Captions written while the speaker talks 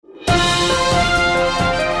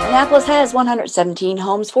Annapolis has 117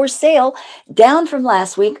 homes for sale, down from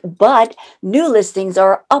last week, but new listings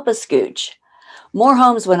are up a scooch. More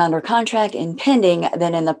homes went under contract and pending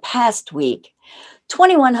than in the past week.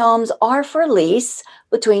 21 homes are for lease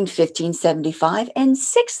between $1,575 and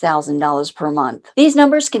 $6,000 per month. These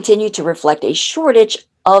numbers continue to reflect a shortage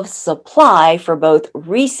of supply for both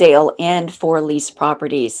resale and for lease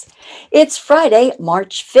properties. It's Friday,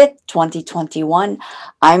 March 5th, 2021.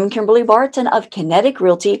 I'm Kimberly Barton of Kinetic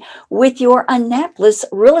Realty with your Annapolis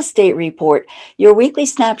Real Estate Report, your weekly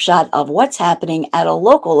snapshot of what's happening at a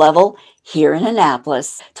local level here in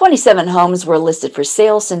Annapolis. 27 homes were listed for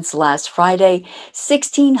sale since last Friday.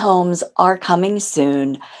 16 homes are coming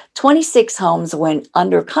soon. 26 homes went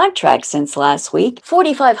under contract since last week.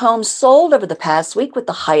 45 homes sold over the past week, with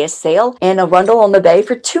the highest sale in Arundel on the Bay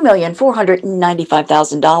for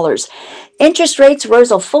 $2,495,000. Interest rates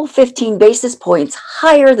rose a full 15 basis points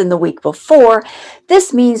higher than the week before.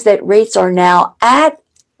 This means that rates are now at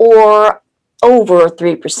or over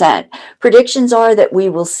 3%. Predictions are that we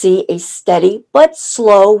will see a steady but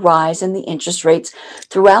slow rise in the interest rates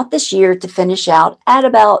throughout this year to finish out at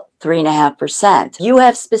about 3.5%. You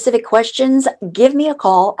have specific questions? Give me a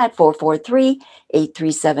call at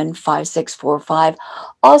 443-837-5645.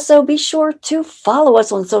 Also, be sure to follow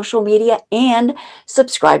us on social media and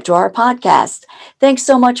subscribe to our podcast. Thanks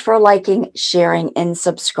so much for liking, sharing, and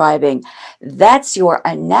subscribing. That's your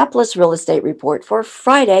Annapolis Real Estate Report for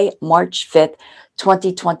Friday, March 5th,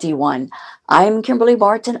 2021. I'm Kimberly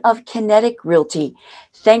Barton of Kinetic Realty.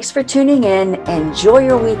 Thanks for tuning in. Enjoy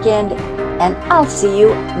your weekend, and I'll see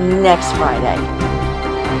you next Friday.